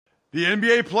The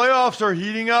NBA playoffs are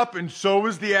heating up, and so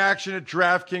is the action at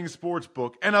DraftKings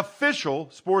Sportsbook, an official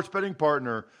sports betting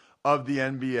partner of the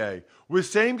NBA. With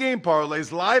same-game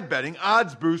parlays, live betting,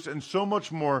 odds boosts, and so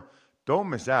much more, don't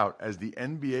miss out as the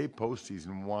NBA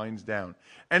postseason winds down.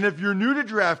 And if you're new to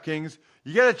DraftKings,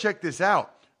 you got to check this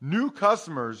out. New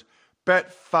customers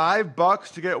bet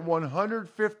 $5 to get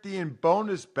 $150 in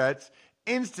bonus bets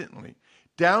instantly.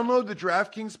 Download the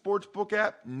DraftKings Sportsbook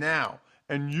app now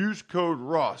and use code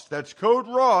Ross. That's code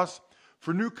Ross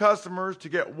for new customers to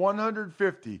get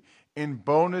 $150 in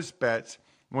bonus bets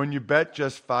when you bet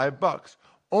just $5.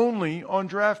 Only on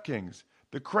DraftKings.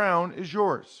 The crown is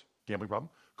yours. Gambling problem?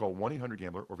 Call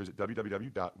 1-800-GAMBLER or visit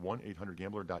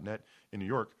www.1800gambler.net. In New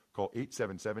York, call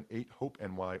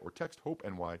 877-8-HOPE-NY or text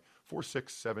HOPE-NY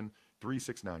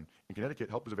 467-369. In Connecticut,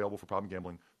 help is available for problem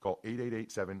gambling. Call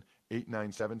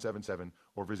 888-7-897-7777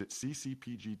 or visit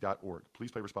ccpg.org.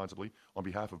 Please play responsibly on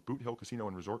behalf of Boot Hill Casino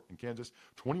and Resort in Kansas.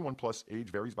 21 plus, age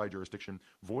varies by jurisdiction.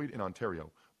 Void in Ontario.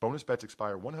 Bonus bets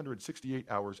expire 168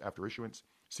 hours after issuance.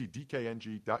 See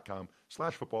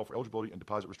dkng.com/football for eligibility and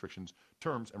deposit restrictions,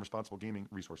 terms, and responsible gaming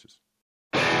resources.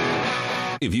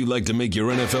 If you'd like to make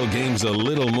your NFL games a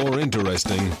little more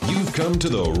interesting, you've come to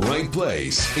the right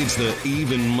place. It's the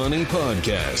Even Money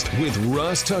Podcast with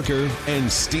Ross Tucker and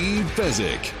Steve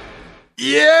Fezzik.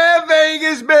 Yeah,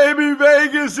 Vegas, baby,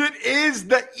 Vegas. It is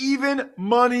the Even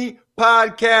Money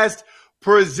Podcast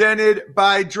presented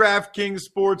by DraftKings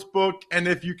Sportsbook. And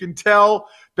if you can tell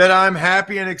that I'm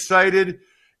happy and excited,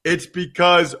 it's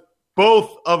because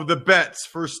both of the bets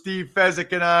for Steve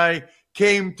Fezzik and I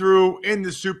came through in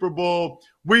the Super Bowl.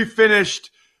 We finished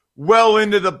well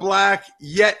into the black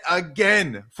yet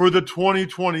again for the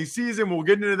 2020 season. We'll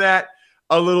get into that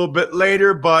a little bit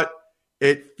later, but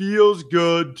it feels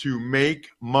good to make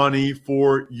money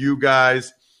for you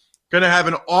guys. Going to have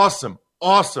an awesome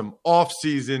off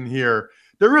season here.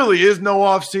 There really is no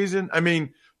off season. I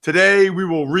mean, today we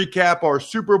will recap our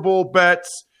Super Bowl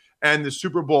bets and the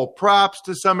Super Bowl props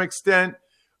to some extent.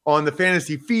 On the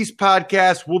Fantasy Feast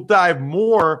podcast, we'll dive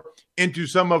more into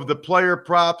some of the player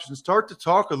props and start to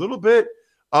talk a little bit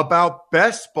about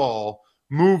best ball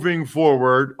moving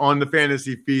forward on the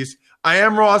Fantasy Feast. I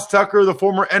am Ross Tucker, the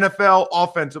former NFL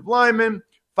offensive lineman,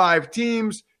 5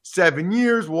 teams, 7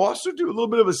 years. We'll also do a little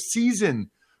bit of a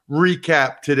season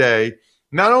recap today,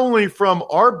 not only from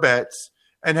our bets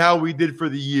and how we did for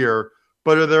the year,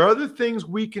 but are there other things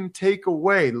we can take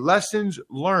away, lessons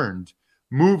learned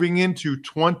moving into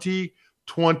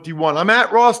 2021. I'm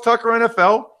at Ross Tucker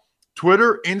NFL,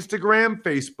 Twitter, Instagram,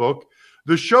 Facebook.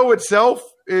 The show itself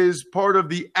is part of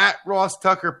the at Ross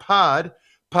Tucker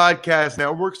podcast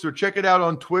network. So check it out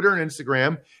on Twitter and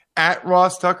Instagram, at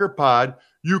Ross Tucker Pod.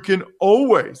 You can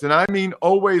always, and I mean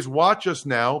always, watch us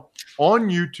now on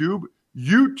YouTube,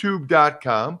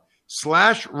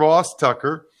 youtube.com/Ross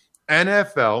Tucker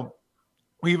NFL.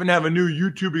 We even have a new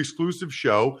YouTube exclusive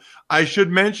show. I should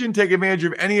mention, take advantage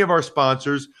of any of our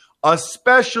sponsors,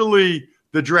 especially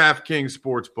the DraftKings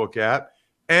Sportsbook app.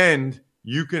 And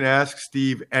you can ask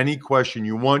Steve any question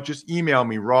you want. Just email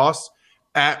me,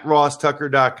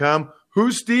 ross@rosstucker.com.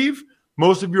 Who's Steve?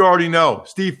 Most of you already know.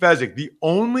 Steve Fezzik, the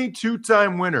only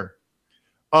 2-time winner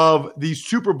of the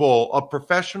Super Bowl of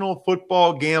professional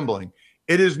football gambling.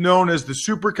 It is known as the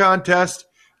Super Contest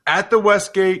at the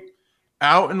Westgate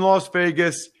out in Las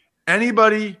Vegas.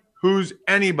 Anybody who's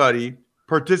anybody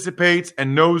participates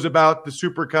and knows about the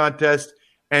Super Contest,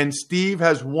 and Steve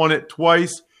has won it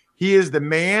twice. He is the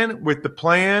man with the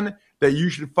plan that you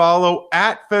should follow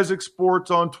at Fezzik Sports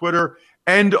on Twitter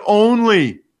and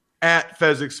only at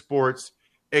Fezzik Sports,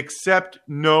 except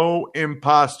no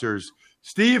imposters.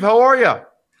 Steve, how are you?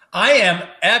 I am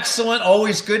excellent.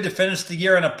 Always good to finish the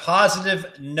year on a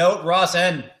positive note, Ross.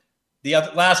 And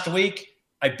last week,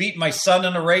 I beat my son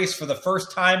in a race for the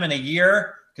first time in a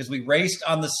year because we raced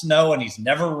on the snow and he's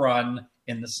never run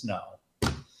in the snow.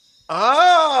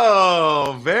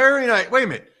 Oh, very nice. Wait a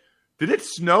minute. Did it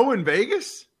snow in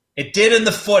Vegas? It did in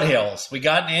the foothills. We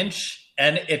got an inch,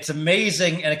 and it's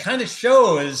amazing. And it kind of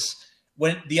shows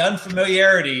when the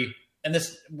unfamiliarity, and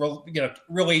this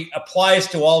really applies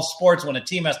to all sports when a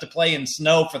team has to play in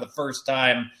snow for the first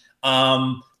time.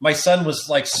 My son was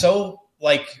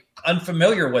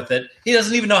unfamiliar with it. He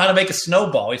doesn't even know how to make a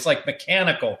snowball. It's like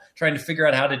mechanical, trying to figure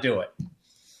out how to do it.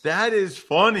 That is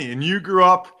funny. And you grew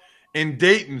up in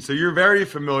Dayton, so you're very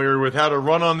familiar with how to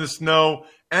run on the snow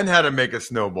and how to make a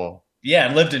snowball. Yeah,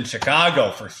 and lived in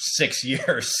Chicago for 6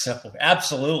 years, so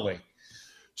absolutely.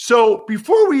 So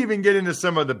before we even get into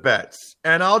some of the bets,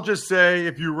 and I'll just say,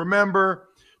 if you remember,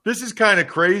 this is kind of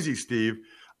crazy, Steve.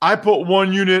 I put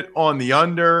 1 unit on the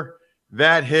under.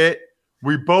 That hit.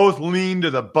 We both leaned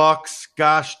to the Bucks.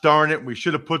 Gosh darn it, we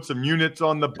should have put some units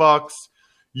on the Bucks.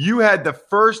 You had the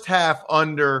first half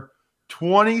under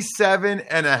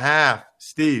 27.5.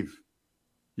 Steve,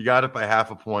 you got it by half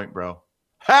a point, bro.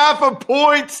 Half a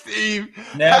point, Steve.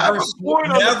 Never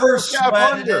sweated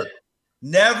it.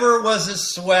 Never was a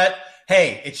sweat.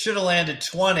 Hey, it should have landed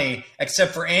 20,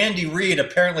 except for Andy Reid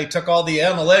apparently took all the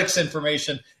analytics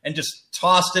information and just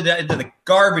tossed it into the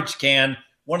garbage can.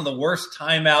 One of the worst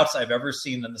timeouts I've ever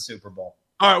seen in the Super Bowl.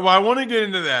 All right, well, I want to get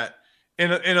into that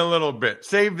in a little bit.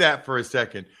 Save that for a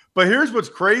second. But here's what's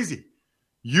crazy.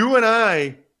 You and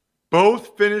I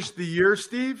both finished the year,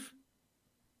 Steve,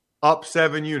 up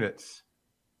 7 units.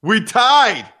 We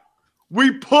tied.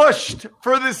 We pushed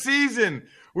for the season.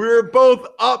 We were both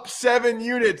up 7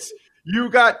 units. You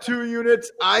got 2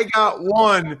 units. I got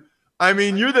 1. I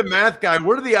mean, you're the math guy.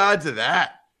 What are the odds of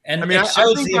that? And I mean, I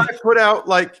think I put out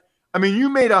you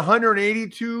made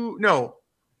 182. No.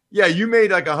 Yeah, you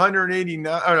made like 189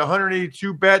 or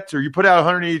 182 bets, or you put out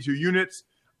 182 units.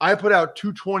 I put out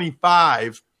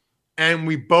 225, and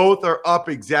we both are up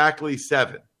exactly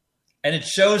 7. And it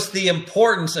shows the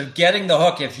importance of getting the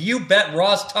hook. If you bet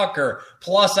Ross Tucker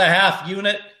plus a half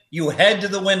unit, you head to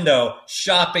the window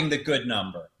shopping the good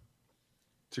number.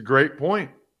 It's a great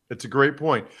point.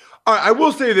 All right, I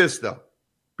will say this, though.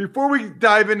 Before we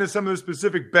dive into some of the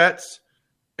specific bets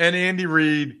and Andy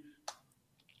Reid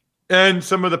and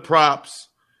some of the props,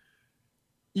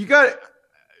 we got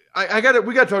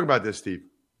to talk about this, Steve.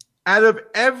 Out of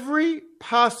every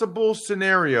possible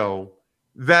scenario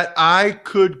that I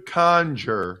could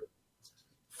conjure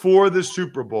for the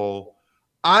Super Bowl,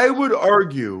 I would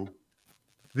argue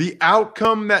the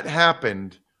outcome that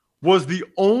happened was the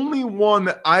only one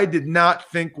that I did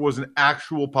not think was an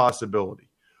actual possibility,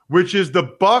 which is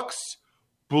the Bucks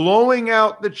blowing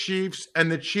out the Chiefs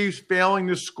and the Chiefs failing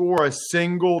to score a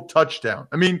single touchdown.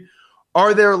 I mean,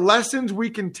 are there lessons we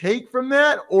can take from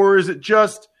that, or is it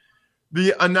just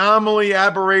the anomaly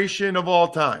aberration of all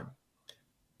time?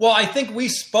 Well, I think we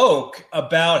spoke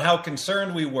about how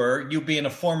concerned we were, you being a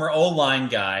former O-line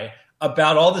guy,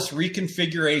 about all this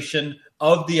reconfiguration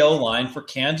of the O-line for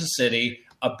Kansas City,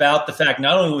 about the fact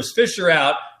not only was Fisher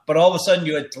out, but all of a sudden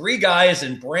you had 3 guys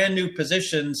in brand new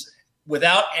positions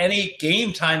without any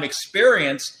game time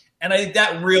experience. And I think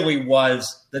that really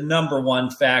was the number one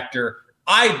factor.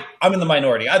 I'm in the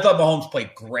minority. I thought Mahomes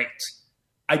played great.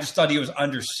 I just thought he was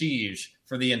under siege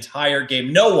for the entire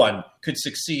game. No one could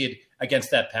succeed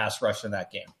against that pass rush in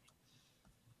that game.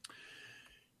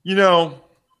 You know,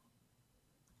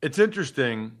 it's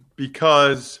interesting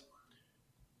because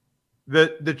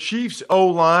the Chiefs'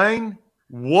 O-line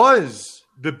was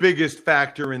the biggest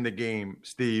factor in the game,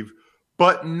 Steve,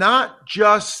 but not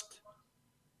just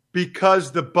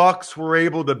because the Bucks were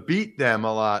able to beat them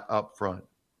a lot up front.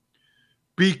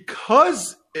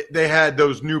 Because they had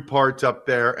those new parts up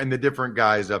there and the different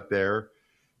guys up there,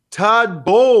 Todd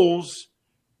Bowles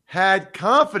had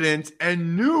confidence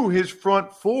and knew his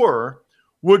front four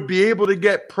would be able to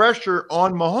get pressure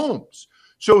on Mahomes.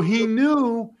 So he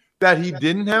knew that he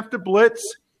didn't have to blitz,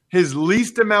 his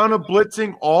least amount of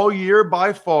blitzing all year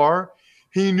by far.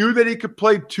 He knew that he could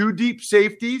play 2 deep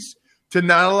safeties to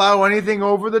not allow anything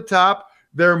over the top.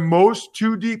 Their most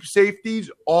 2 deep safeties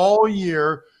all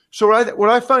year. So what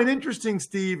I find interesting,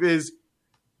 Steve, is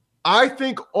I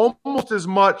think almost as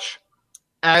much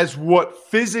as what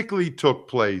physically took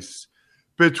place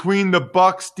between the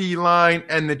Bucs D-line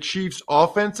and the Chiefs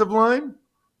offensive line,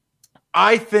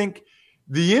 I think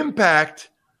the impact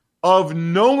of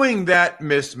knowing that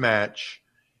mismatch,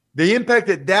 the impact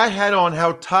that had on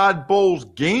how Todd Bowles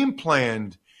game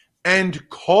planned and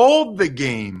called the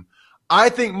game, I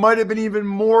think might have been even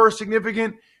more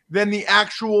significant than the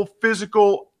actual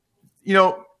physical,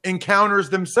 encounters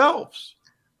themselves.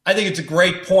 I think it's a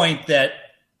great point that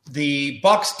the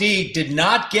Bucs D did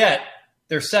not get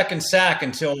their second sack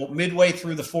until midway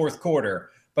through the fourth quarter,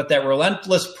 but that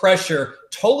relentless pressure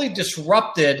totally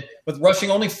disrupted, with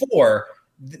rushing only 4,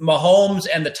 Mahomes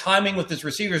and the timing with his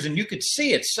receivers. And you could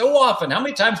see it so often. How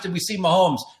many times did we see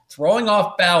Mahomes throwing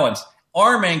off balance,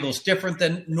 arm angles different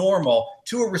than normal,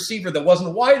 to a receiver that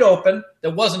wasn't wide open,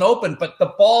 but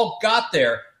the ball got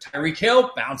there. Tyreek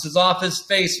Hill bounces off his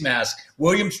face mask.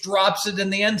 Williams drops it in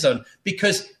the end zone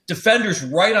because defenders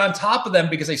right on top of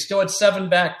them, because they still had 7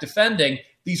 back defending.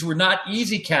 These were not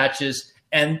easy catches,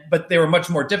 but they were much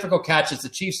more difficult catches the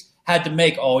Chiefs had to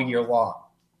make all year long.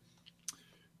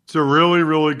 It's a really,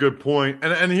 really good point.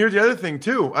 And here's the other thing,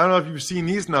 too. I don't know if you've seen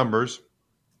these numbers,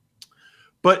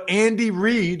 but Andy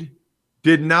Reid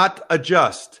did not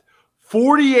adjust.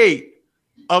 48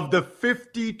 of the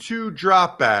 52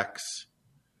 dropbacks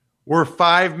were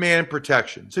 5-man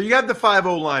protection. So you have the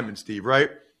 5-0 lineman, Steve, right?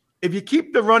 If you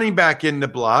keep the running back in the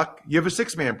block, you have a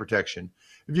 6-man protection.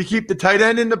 If you keep the tight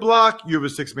end in the block, you have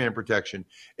a 6-man protection.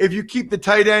 If you keep the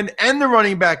tight end and the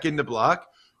running back in the block,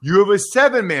 you have a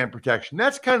 7-man protection.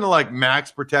 That's kind of like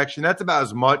max protection. That's about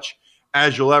as much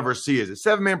as you'll ever see as a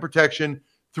 7-man protection.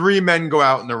 3 men go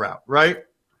out in the route, right?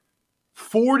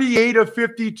 48 of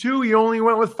 52, he only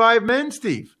went with 5 men,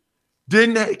 Steve.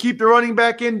 Didn't keep the running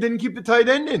back in, didn't keep the tight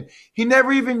end in. He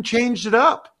never even changed it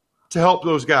up to help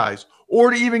those guys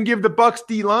or to even give the Bucs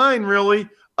D-line really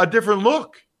a different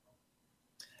look.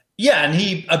 Yeah, and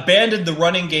he abandoned the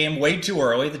running game way too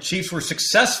early. The Chiefs were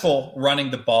successful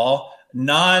running the ball.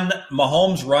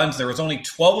 Non-Mahomes runs, there was only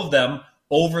 12 of them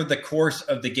over the course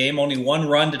of the game. Only 1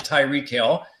 run to Tyreek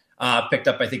Hill, picked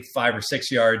up, I think, 5 or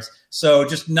 6 yards. So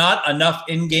just not enough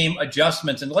in-game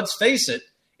adjustments. And let's face it,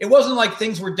 it wasn't like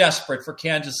things were desperate for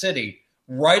Kansas City.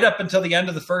 Right up until the end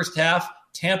of the first half,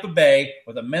 Tampa Bay,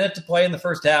 with a minute to play in the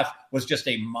first half, was just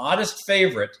a modest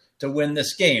favorite to win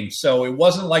this game. So it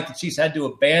wasn't like the Chiefs had to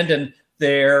abandon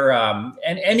their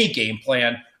any game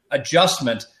plan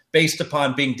adjustment based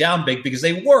upon being down big, because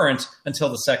they weren't until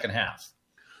the second half.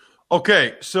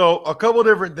 Okay, so a couple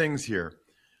different things here.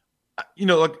 You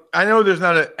know, look, I know there's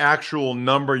not an actual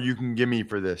number you can give me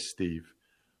for this, Steve,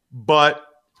 but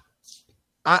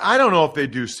I don't know if they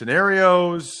do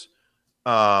scenarios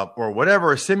or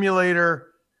whatever, a simulator,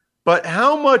 but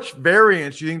how much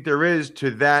variance do you think there is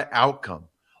to that outcome?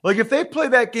 Like if they play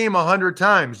that game 100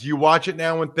 times, do you watch it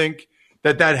now and think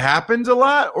that happens a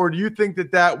lot? Or do you think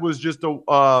that was just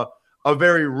a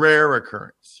very rare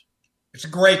occurrence? It's a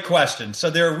great question.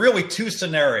 So there are really 2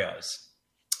 scenarios.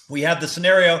 We have the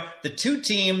scenario, the 2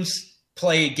 teams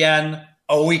play again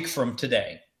a week from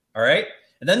today. All right.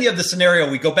 And then you have the scenario,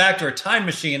 we go back to our time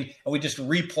machine and we just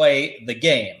replay the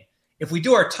game. If we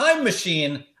do our time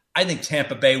machine, I think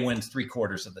Tampa Bay wins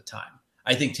 3/4 of the time.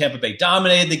 I think Tampa Bay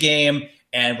dominated the game.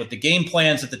 And with the game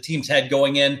plans that the teams had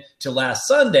going in to last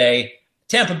Sunday,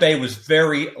 Tampa Bay was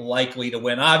very likely to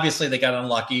win. Obviously, they got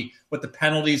unlucky with the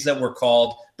penalties that were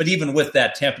called. But even with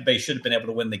that, Tampa Bay should have been able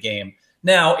to win the game.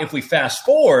 Now, if we fast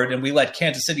forward and we let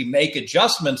Kansas City make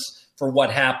adjustments for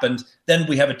what happened, then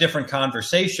we have a different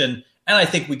conversation. And I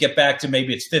think we get back to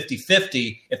maybe it's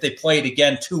 50-50 if they play it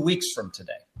again 2 weeks from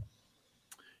today.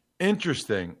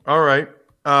 Interesting. All right.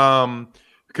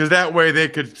 Because that way they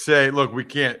could say, look, we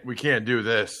can't do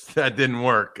this. That didn't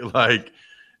work. Like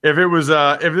if it was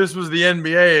if this was the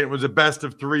NBA, it was a best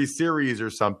of 3 series or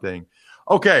something.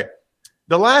 Okay.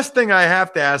 The last thing I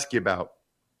have to ask you about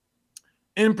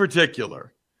in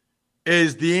particular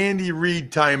is the Andy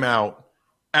Reid timeout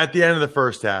at the end of the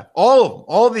first half. All of them,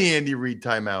 all the Andy Reid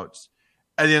timeouts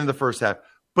at the end of the first half.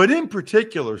 But in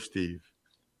particular, Steve,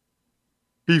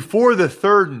 before the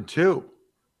 3rd and 2,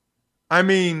 I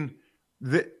mean,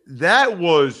 that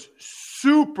was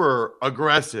super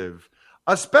aggressive,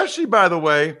 especially, by the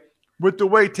way, with the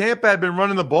way Tampa had been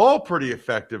running the ball pretty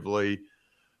effectively.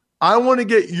 I want to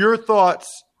get your thoughts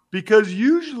because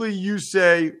usually you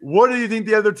say, what do you think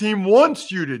the other team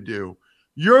wants you to do?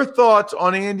 Your thoughts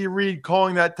on Andy Reid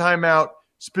calling that timeout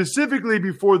specifically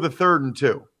before the 3rd and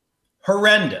 2.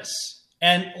 Horrendous.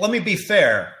 And let me be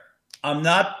fair. I'm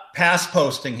not pass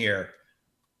posting here.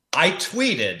 I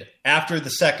tweeted after the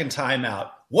second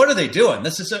timeout, what are they doing?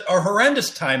 This is a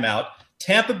horrendous timeout.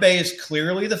 Tampa Bay is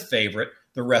clearly the favorite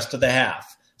the rest of the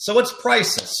half. So it's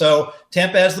priceless. So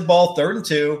Tampa has the ball 3rd and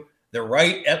 2. They're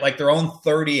right at like their own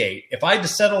 38. If I had to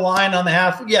set a line on the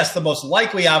half, yes, the most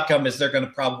likely outcome is they're going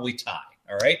to probably tie.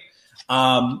 All right.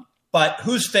 But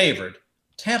who's favored?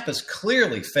 Tampa's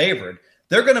clearly favored.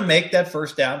 They're going to make that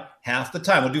first down half the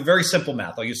time. We'll do very simple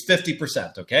math. I'll use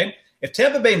 50%. Okay. If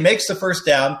Tampa Bay makes the first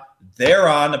down, they're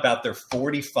on about their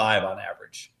 45 on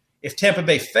average. If Tampa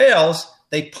Bay fails,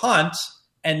 they punt,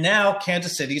 and now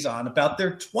Kansas City's on about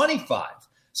their 25.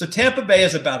 So Tampa Bay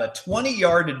is about a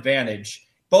 20-yard advantage.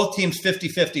 Both teams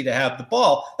 50-50 to have the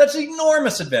ball. That's an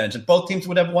enormous advantage, and both teams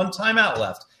would have 1 timeout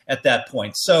left at that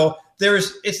point. So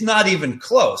it's not even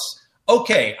close.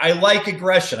 Okay, I like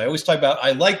aggression. I always talk about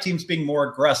I like teams being more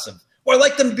aggressive. Or I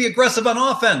like them to be aggressive on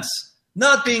offense,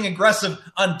 not being aggressive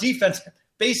on defense.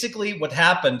 Basically, what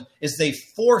happened is they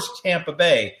forced Tampa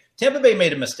Bay. Tampa Bay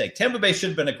made a mistake. Tampa Bay should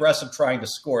have been aggressive trying to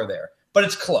score there. But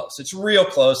it's close. It's real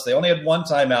close. They only had 1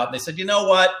 timeout, and they said, you know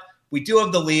what? We do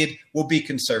have the lead. We'll be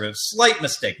conservative. Slight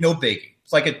mistake. No biggie.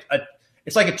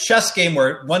 It's like a chess game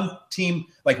where one team,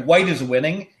 like White, is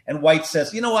winning, and White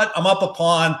says, you know what? I'm up a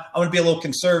pawn. I'm going to be a little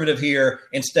conservative here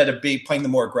instead of playing the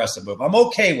more aggressive move. I'm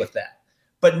okay with that.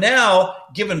 But now,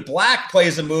 given Black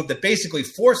plays a move that basically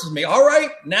forces me, all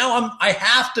right, now I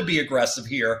have to be aggressive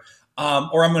here.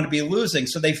 or I'm going to be losing.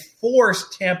 So they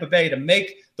forced Tampa Bay to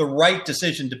make the right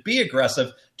decision to be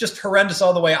aggressive. Just horrendous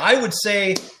all the way. I would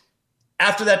say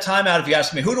after that timeout, if you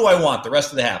ask me, who do I want the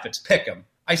rest of the half? It's pick 'em.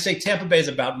 I say Tampa Bay is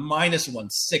about minus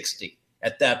 160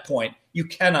 at that point. You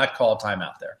cannot call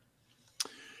timeout there.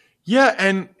 Yeah,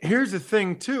 and here's the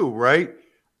thing too, right?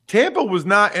 Tampa was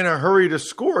not in a hurry to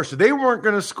score, so they weren't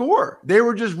going to score. They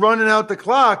were just running out the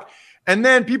clock. And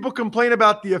then people complain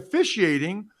about the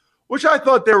officiating, which I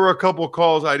thought there were a couple of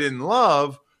calls I didn't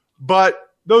love. But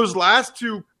those last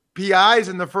two PIs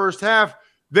in the first half,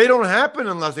 they don't happen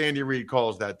unless Andy Reid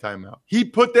calls that timeout. He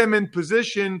put them in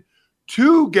position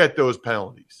to get those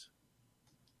penalties.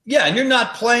 Yeah, and you're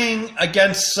not playing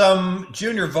against some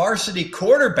junior varsity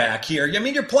quarterback here. I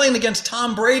mean, you're playing against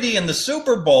Tom Brady in the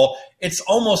Super Bowl. It's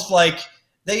almost like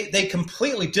they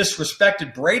completely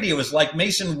disrespected Brady. It was like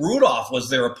Mason Rudolph was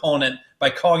their opponent by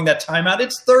calling that timeout.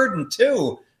 It's 3rd and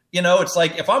 2. You know, it's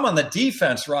like if I'm on the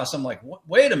defense, Ross, I'm like,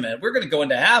 wait a minute, we're going to go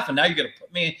into half, and now you're going to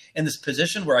put me in this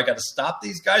position where I got to stop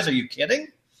these guys? Are you kidding?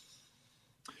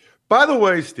 By the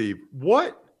way, Steve,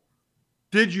 what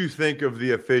did you think of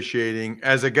the officiating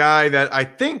as a guy that I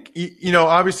think, you know,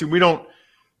 obviously we don't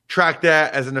track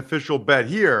that as an official bet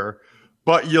here,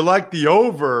 but you like the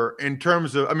over in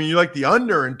terms of, I mean, you like the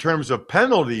under in terms of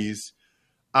penalties.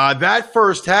 That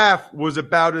first half was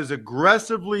about as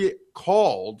aggressively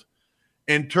called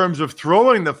in terms of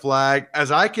throwing the flag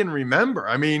as I can remember.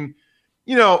 I mean,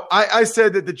 you know, I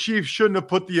said that the Chiefs shouldn't have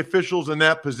put the officials in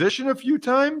that position a few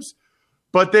times,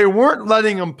 but they weren't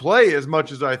letting them play as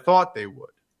much as I thought they would.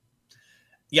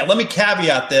 Yeah, let me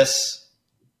caveat this.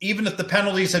 Even if the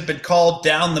penalties had been called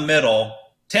down the middle,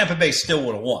 Tampa Bay still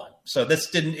would have won. So this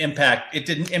didn't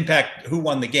impact who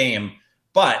won the game.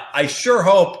 But I sure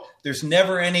hope there's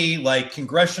never any like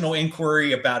congressional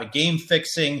inquiry about a game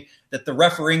fixing that the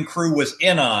refereeing crew was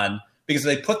in on, because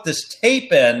they put this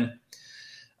tape in.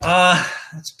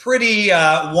 It's pretty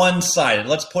one-sided.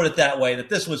 Let's put it that way, that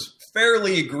this was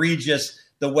fairly egregious,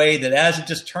 the way that, as it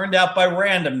just turned out by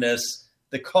randomness,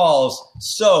 the calls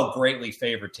so greatly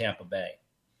favored Tampa Bay.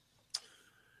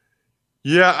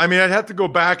 Yeah, I mean, I'd have to go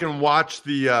back and watch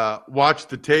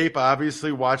the tape,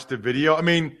 obviously, watch the video. I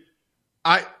mean,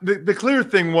 the clear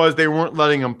thing was they weren't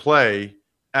letting them play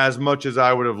as much as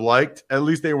I would have liked. At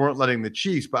least they weren't letting the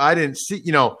Chiefs. But I didn't see,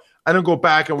 you know, I don't go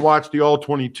back and watch the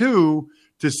All-22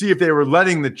 to see if they were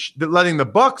letting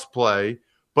the Bucks play,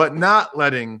 but not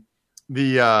letting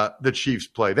the Chiefs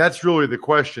play. That's really the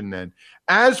question then.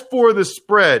 As for the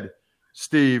spread,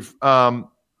 Steve, the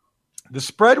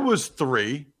spread was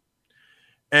 3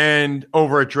 and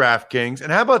over at DraftKings.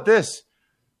 And how about this?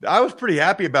 I was pretty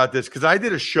happy about this because I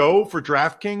did a show for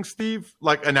DraftKings, Steve,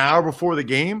 like an hour before the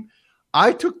game.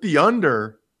 I took the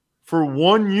under for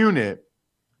 1 unit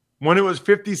when it was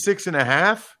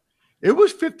 56.5. It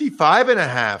was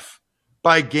 55.5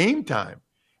 by game time.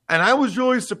 And I was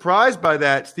really surprised by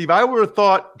that, Steve. I would have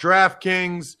thought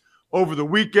DraftKings over the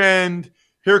weekend,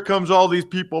 here comes all these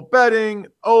people betting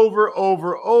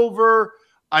over.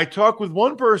 I talked with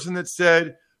one person that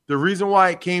said the reason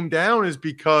why it came down is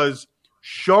because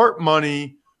sharp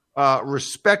money,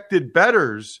 respected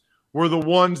bettors were the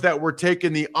ones that were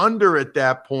taking the under at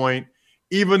that point,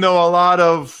 even though a lot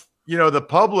of, you know, the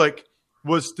public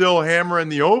was still hammering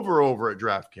the over at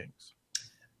DraftKings.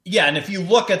 Yeah, and if you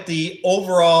look at the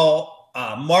overall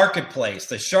marketplace,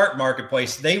 the sharp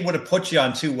marketplace, they would have put you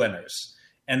on 2 winners.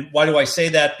 And why do I say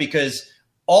that? Because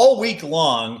all week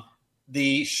long,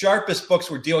 the sharpest books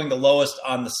were dealing the lowest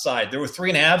on the side. There were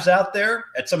 3.5s out there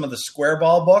at some of the square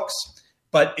ball books,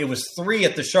 but it was 3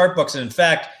 at the sharp books. And in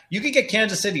fact, you could get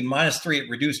Kansas City -3 at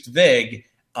reduced VIG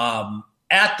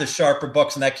at the sharper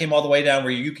books, and that came all the way down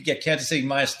where you could get Kansas City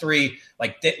 -3,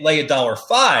 like lay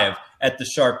 $1.05 at the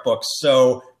sharp books.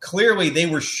 So clearly they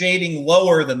were shading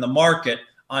lower than the market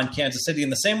on Kansas City,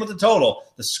 and the same with the total.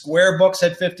 The square books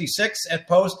had 56 at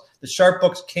post. The sharp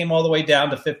books came all the way down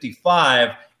to 55,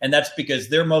 and that's because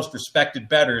their most respected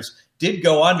bettors did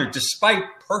go under despite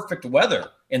perfect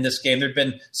weather in this game. There'd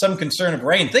been some concern of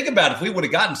rain. Think about it, if we would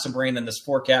have gotten some rain in this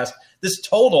forecast, this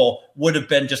total would have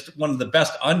been just one of the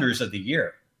best unders of the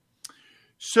year.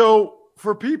 So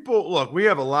for people, look, we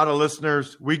have a lot of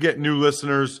listeners. We get new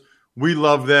listeners. We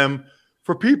love them.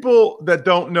 For people that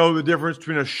don't know the difference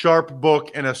between a sharp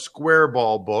book and a square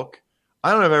ball book,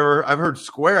 I don't know if I've heard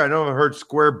square. I know I've heard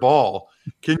square ball.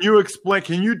 Can you explain?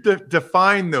 Can you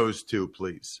define those two,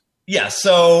 please? Yeah.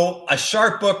 So a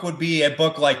sharp book would be a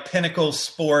book like Pinnacle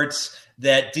Sports.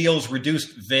 that deals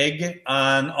reduced VIG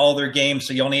on all their games.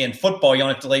 So in football, you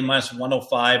only have to lay minus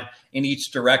 105 in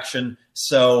each direction.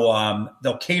 So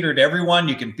they'll cater to everyone.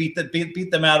 You can beat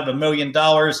them out of $1 million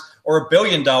or $1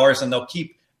 billion, and they'll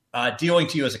keep dealing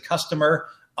to you as a customer.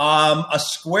 A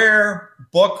square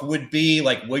book would be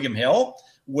like William Hill,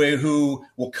 who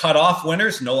will cut off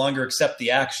winners, no longer accept the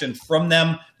action from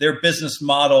them. Their business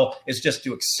model is just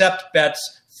to accept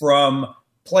bets from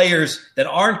players that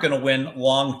aren't going to win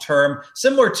long term,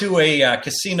 similar to a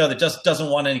casino that just doesn't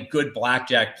want any good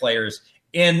blackjack players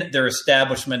in their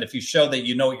establishment. If you show that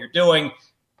you know what you're doing,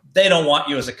 they don't want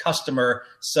you as a customer.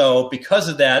 So because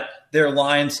of that, their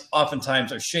lines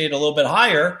oftentimes are shaded a little bit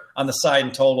higher on the side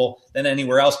and total than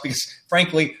anywhere else, because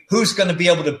frankly, who's going to be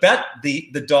able to bet the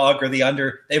dog or the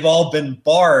under? They've all been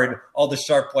barred, all the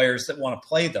sharp players that want to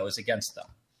play those against them.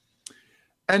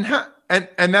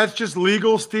 And that's just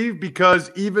legal, Steve,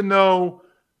 because even though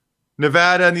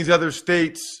Nevada and these other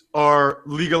states are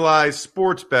legalized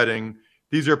sports betting,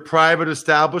 these are private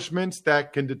establishments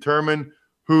that can determine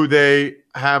who they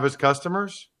have as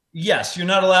customers? Yes, you're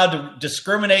not allowed to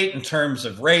discriminate in terms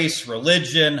of race,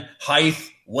 religion,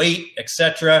 height, weight,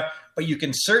 etc. But you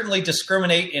can certainly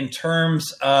discriminate in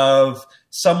terms of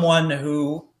someone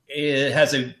who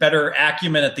has a better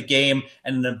acumen at the game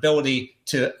and an ability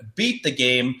to beat the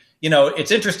game. You know,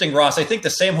 it's interesting, Ross. I think the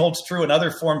same holds true in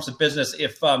other forms of business.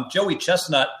 If Joey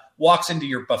Chestnut walks into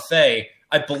your buffet,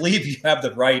 I believe you have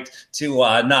the right to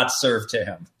not serve to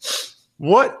him.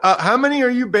 What? How many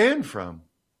are you banned from?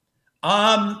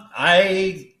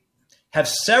 I have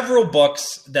several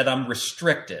books that I'm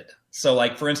restricted. So,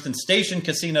 like, for instance, Station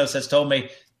Casinos has told me,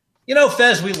 you know,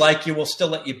 Fez, we like you. We'll still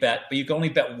let you bet, but you can only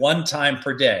bet one time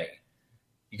per day.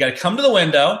 You got to come to the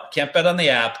window, can't bet on the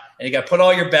app, and you got to put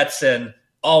all your bets in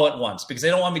all at once, because they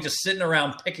don't want me just sitting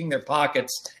around picking their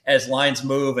pockets as lines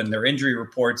move and their injury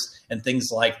reports and things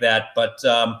like that. But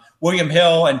William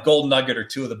Hill and Gold Nugget are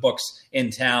two of the books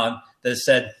in town that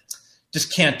said,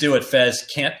 just can't do it, Fez.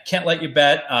 Can't let you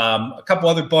bet. A couple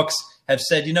other books have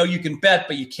said, you know, you can bet,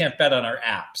 but you can't bet on our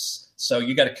apps. So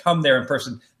you got to come there in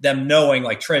person, them knowing,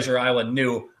 like Treasure Island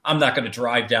knew, I'm not going to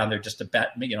drive down there just to bet,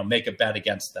 you know, make a bet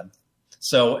against them.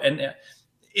 So, and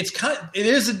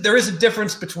there is a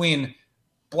difference between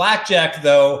blackjack,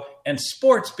 though, and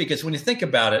sports, because when you think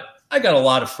about it, I got a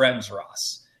lot of friends,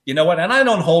 Ross. You know what? And I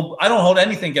don't hold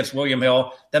anything against William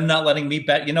Hill, them not letting me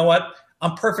bet. You know what?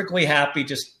 I'm perfectly happy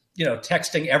just, you know,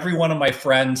 texting every one of my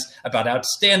friends about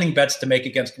outstanding bets to make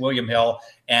against William Hill.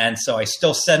 And so I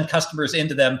still send customers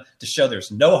into them to show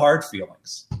there's no hard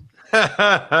feelings.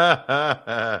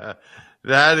 That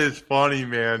is funny,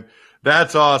 man.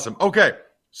 That's awesome. Okay.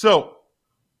 So,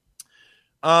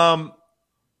 lots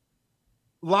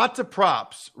of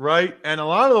props, right? And a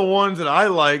lot of the ones that I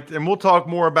liked, and we'll talk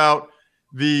more about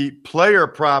the player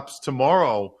props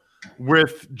tomorrow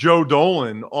with Joe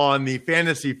Dolan on the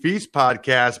Fantasy Feast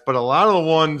podcast, but a lot of the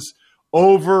ones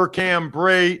over Cam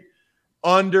Brate,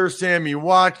 under Sammy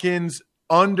Watkins,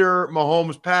 under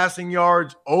Mahomes passing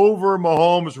yards, over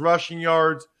Mahomes rushing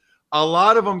yards, a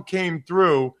lot of them came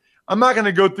through. I'm not going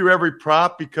to go through every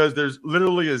prop because there's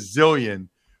literally a zillion.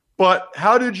 But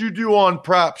how did you do on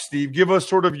props, Steve? Give us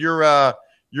sort of your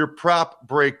prop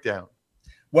breakdown.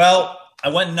 Well, I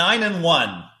went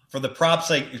 9-1 for the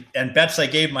props and bets I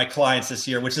gave my clients this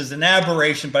year, which is an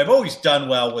aberration, but I've always done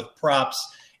well with props.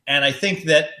 And I think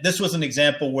that this was an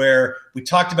example where we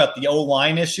talked about the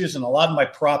O-line issues, and a lot of my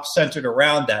props centered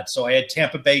around that. So I had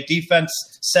Tampa Bay defense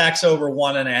sacks over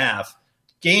 1.5,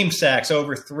 game sacks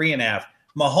over 3.5.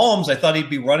 Mahomes, I thought he'd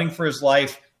be running for his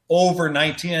life, over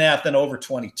 19.5, then over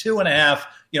 22.5.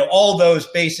 You know, all those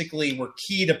basically were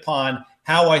keyed upon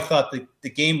how I thought the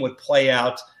game would play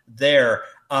out there.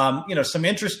 You know, some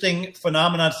interesting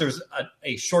phenomena. There's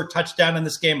a short touchdown in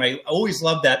this game. I always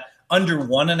love that under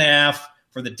 1.5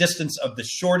 for the distance of the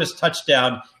shortest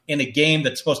touchdown in a game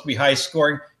that's supposed to be high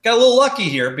scoring. Got a little lucky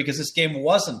here because this game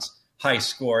wasn't high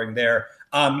scoring there.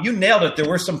 You nailed it. There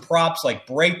were some props like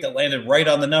Brate that landed right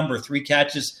on the number, 3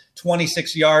 catches,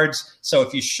 26 yards. So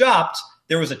if you shopped,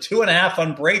 there was a 2.5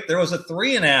 on Brate. There was a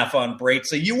 3.5 on Brate.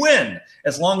 So you win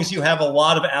as long as you have a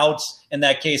lot of outs in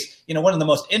that case. You know, one of the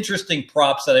most interesting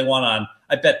props that I won on,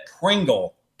 I bet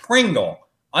Pringle,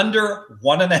 under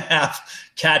 1.5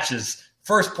 catches.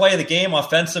 First play of the game,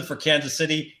 offensive for Kansas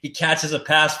City. He catches a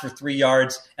pass for 3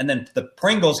 yards, and then the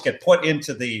Pringles get put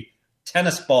into the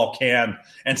tennis ball can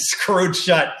and screwed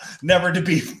shut, never to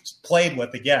be played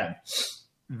with again.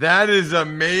 That is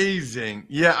amazing.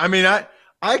 Yeah, I mean,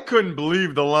 I couldn't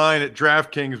believe the line at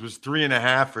DraftKings was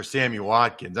 3.5 for Sammy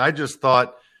Watkins. I just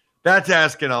thought that's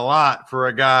asking a lot for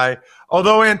a guy.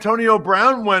 Although Antonio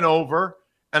Brown went over,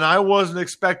 and I wasn't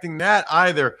expecting that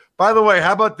either. By the way,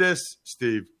 how about this,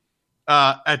 Steve?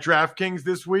 At DraftKings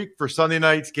this week for Sunday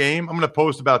night's game, I'm going to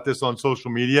post about this on social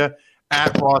media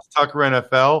at Ross Tucker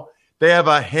NFL. They have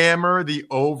a hammer the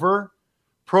over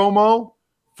promo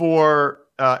for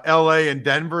LA and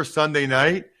Denver Sunday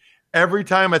night. Every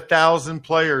time 1,000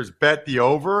 players bet the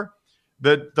over,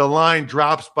 the line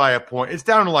drops by a point. It's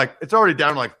already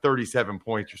down to like 37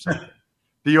 points or something.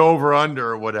 The over under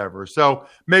or whatever. So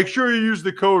make sure you use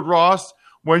the code Ross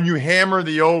when you hammer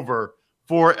the over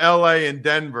for LA and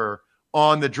Denver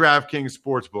on the DraftKings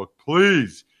Sportsbook.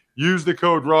 Please use the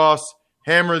code Ross,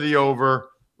 hammer the over.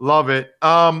 Love it.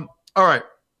 All right.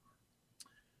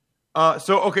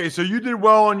 So you did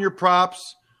well on your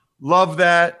props. Love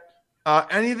that.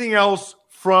 Anything else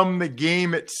from the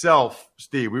game itself,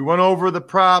 Steve? We went over the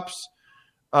props.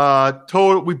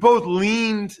 Total. We both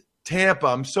leaned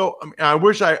Tampa. I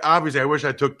wish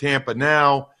I took Tampa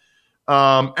now.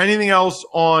 Anything else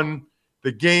on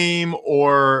the game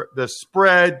or the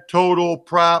spread, total,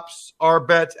 props, our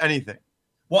bets, anything?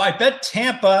 Well, I bet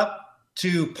Tampa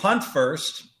to punt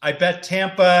first. I bet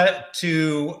Tampa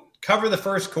to cover the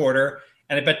first quarter,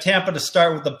 and I bet Tampa to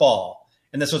start with the ball.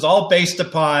 And this was all based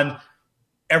upon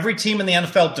every team in the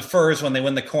NFL defers when they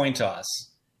win the coin toss,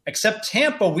 except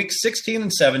Tampa week 16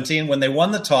 and 17. When they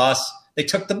won the toss, they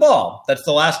took the ball. That's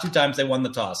the last 2 times they won the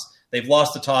toss. They've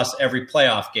lost the toss every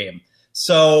playoff game.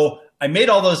 So I made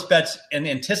all those bets in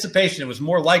anticipation. It was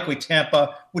more likely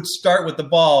Tampa would start with the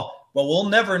ball. Well, we'll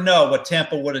never know what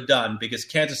Tampa would have done because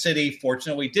Kansas City,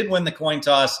 fortunately, did win the coin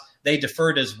toss. They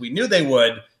deferred as we knew they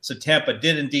would. So Tampa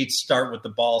did indeed start with the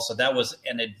ball. So that was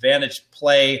an advantage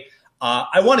play.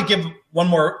 I want to give one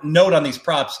more note on these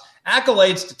props.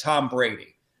 Accolades to Tom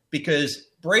Brady because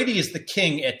Brady is the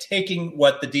king at taking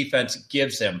what the defense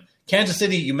gives him. Kansas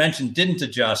City, you mentioned, didn't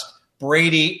adjust.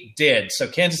 Brady did. So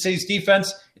Kansas City's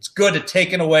defense, it's good at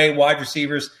taking away wide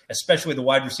receivers, especially the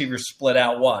wide receivers split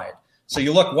out wide. So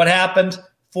you look what happened,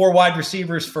 4 wide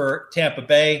receivers for Tampa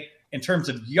Bay. In terms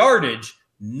of yardage,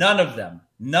 none of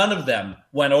them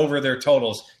went over their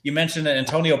totals. You mentioned that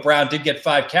Antonio Brown did get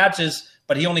 5 catches,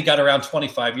 but he only got around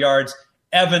 25 yards.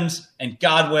 Evans and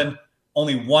Godwin,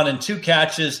 only 1 and 2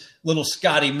 catches. Little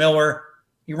Scotty Miller,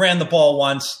 he ran the ball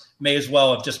once, may as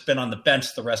well have just been on the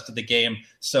bench the rest of the game.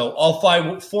 So all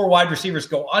 4 wide receivers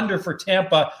go under for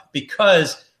Tampa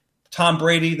because Tom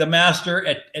Brady, the master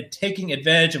at taking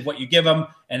advantage of what you give him,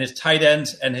 and his tight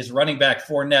ends and his running back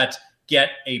Fournette get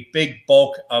a big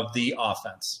bulk of the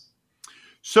offense.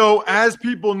 So as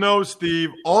people know,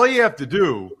 Steve, all you have to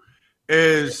do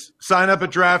is sign up at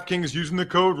DraftKings using the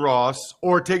code Ross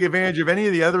or take advantage of any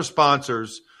of the other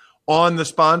sponsors on the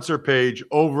sponsor page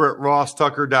over at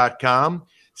rosstucker.com.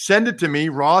 Send it to me,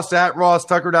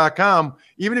 ross@rosstucker.com,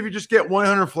 even if you just get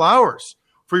 100 flowers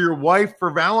for your wife for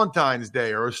Valentine's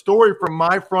Day or a story from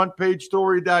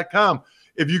myfrontpagestory.com.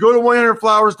 If you go to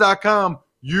 100flowers.com,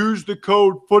 use the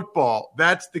code football.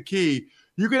 That's the key.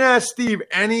 You can ask Steve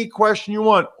any question you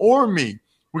want or me.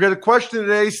 We got a question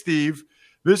today, Steve.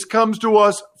 This comes to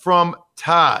us from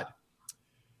Todd.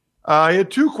 He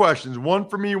had 2 questions, one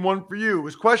for me, one for you.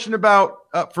 His question about,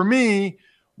 for me,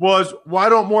 was why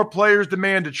don't more players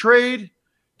demand a trade?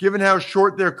 Given how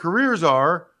short their careers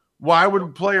are, why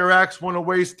would player X want to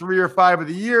waste 3 or 5 of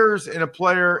the years in a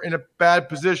player in a bad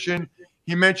position?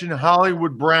 He mentioned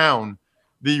Hollywood Brown,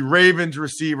 the Ravens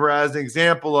receiver, as an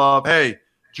example of, hey,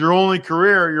 it's your only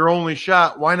career, your only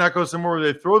shot. Why not go somewhere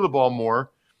where they throw the ball more?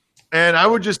 And I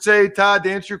would just say, Todd,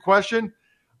 to answer your question,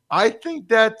 I think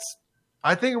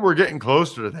we're getting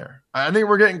closer to there. I think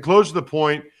we're getting close to the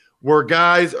point where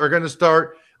guys are going to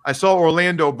start. I saw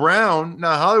Orlando Brown,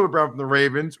 not Hollywood Brown from the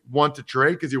Ravens, want to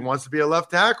trade because he wants to be a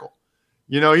left tackle.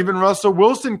 You know, even Russell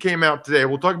Wilson came out today.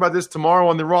 We'll talk about this tomorrow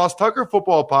on the Ross Tucker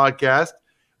Football Podcast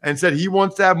and said he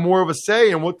wants to have more of a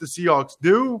say in what the Seahawks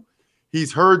do.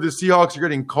 He's heard the Seahawks are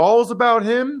getting calls about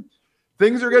him.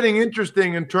 Things are getting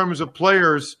interesting in terms of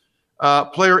players,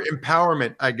 player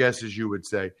empowerment, I guess, as you would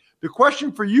say. The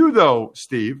question for you, though,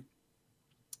 Steve,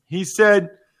 he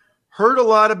said, heard a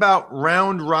lot about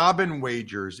round robin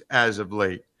wagers as of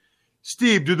late.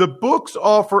 Steve, do the books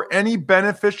offer any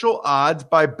beneficial odds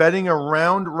by betting a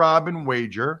round robin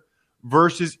wager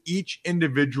versus each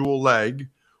individual leg,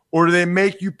 or do they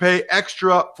make you pay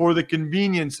extra for the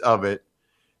convenience of it?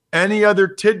 Any other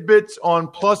tidbits on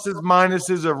pluses,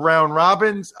 minuses of round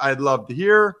robins? I'd love to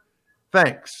hear.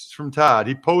 Thanks, from Todd.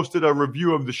 He posted a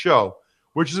review of the show,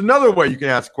 which is another way you can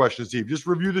ask questions, Steve. Just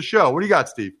review the show. What do you got,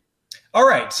 Steve? All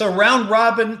right. So round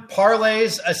robin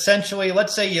parlays, essentially,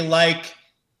 let's say you like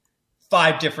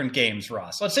 5 different games,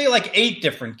 Ross. Let's say you like 8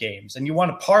 different games and you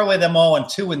want to parlay them all in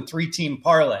 2 and 3 team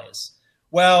parlays.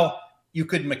 Well, you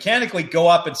could mechanically go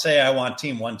up and say, I want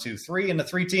team 1, 2, 3 in a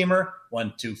 3-teamer,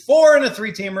 1, 2, 4 in a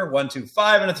 3-teamer, 1, 2,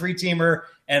 5 in a 3-teamer.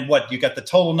 And what? You got the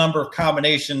total number of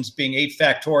combinations being 8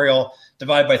 factorial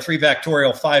divided by 3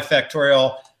 factorial, 5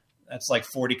 factorial. That's like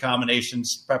 40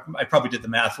 combinations. I probably did the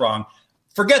math wrong.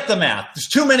 Forget the math. There's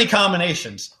too many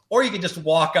combinations. Or you can just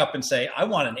walk up and say, I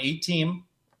want an 8-team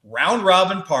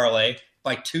round-robin parlay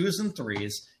by 2s and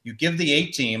 3s. You give the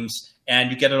 8 teams,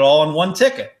 and you get it all in one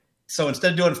ticket. So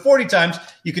instead of doing it 40 times,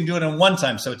 you can do it in one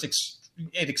time. So it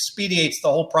expedites the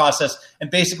whole process and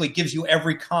basically gives you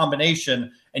every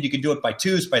combination, and you can do it by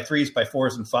 2s, by 3s, by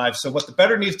 4s, and 5s. So what the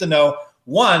bettor needs to know,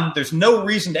 one, there's no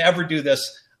reason to ever do this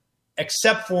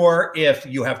except for if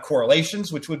you have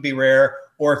correlations, which would be rare,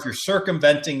 or if you're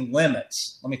circumventing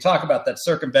limits. Let me talk about that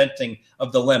circumventing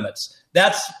of the limits.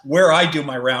 That's where I do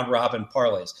my round-robin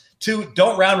parlays. 2,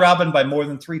 don't round-robin by more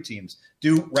than 3 teams.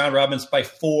 Do round-robins by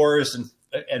 4s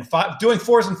and 5. Doing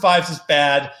 4s and 5s is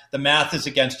bad. The math is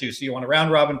against you. So you want to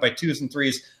round-robin by 2s and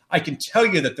 3s. I can tell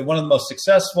you that one of the most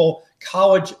successful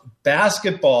college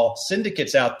basketball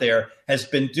syndicates out there has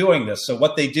been doing this. So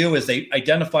what they do is they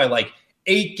identify like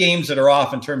 8 games that are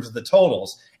off in terms of the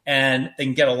totals, and they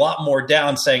can get a lot more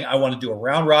down saying, I want to do a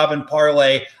round-robin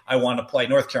parlay. I want to play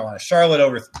North Carolina-Charlotte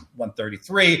over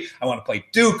 133. I want to play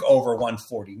Duke over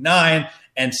 149.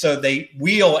 And so they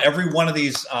wheel every one of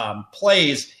these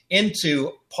plays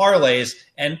into parlays,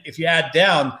 and if you add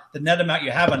down the net amount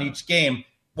you have on each game,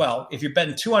 well, if you're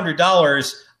betting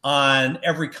 $200 on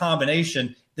every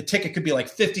combination, the ticket could be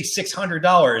like $500,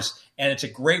 $600, and it's a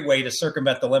great way to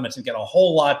circumvent the limits and get a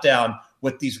whole lot down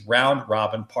with these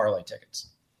round-robin parlay tickets.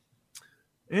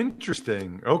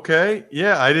 Interesting. Okay.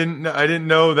 Yeah, I didn't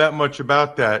know that much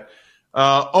about that.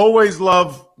 Always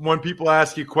love when people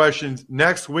ask you questions.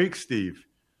 Next week, Steve,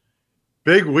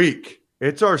 big week.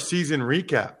 It's our season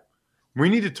recap. We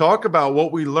need to talk about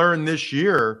what we learned this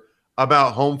year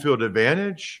about home field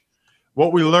advantage,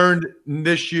 what we learned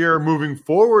this year moving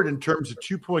forward in terms of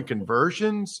 2-point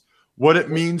conversions, what it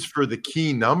means for the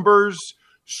key numbers,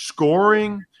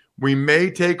 scoring. We may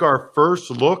take our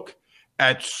first look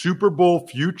at Super Bowl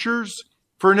futures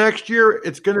for next year.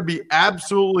 It's going to be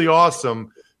absolutely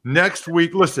awesome next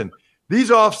week. Listen,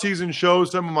 these off-season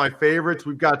shows, some of my favorites.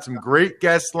 We've got some great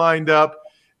guests lined up,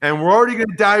 and we're already going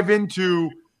to dive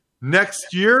into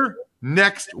next year,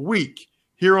 next week,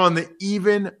 here on the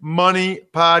Even Money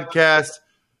Podcast.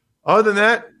 Other than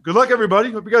that, good luck,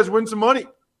 everybody. Hope you guys win some money.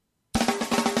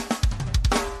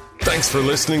 Thanks for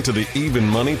listening to the Even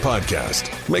Money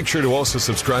Podcast. Make sure to also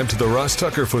subscribe to the Ross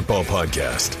Tucker Football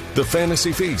Podcast, The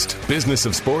Fantasy Feast, Business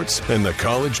of Sports, and The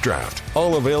College Draft.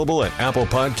 All available at Apple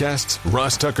Podcasts,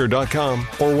 rosstucker.com,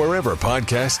 or wherever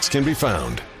podcasts can be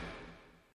found.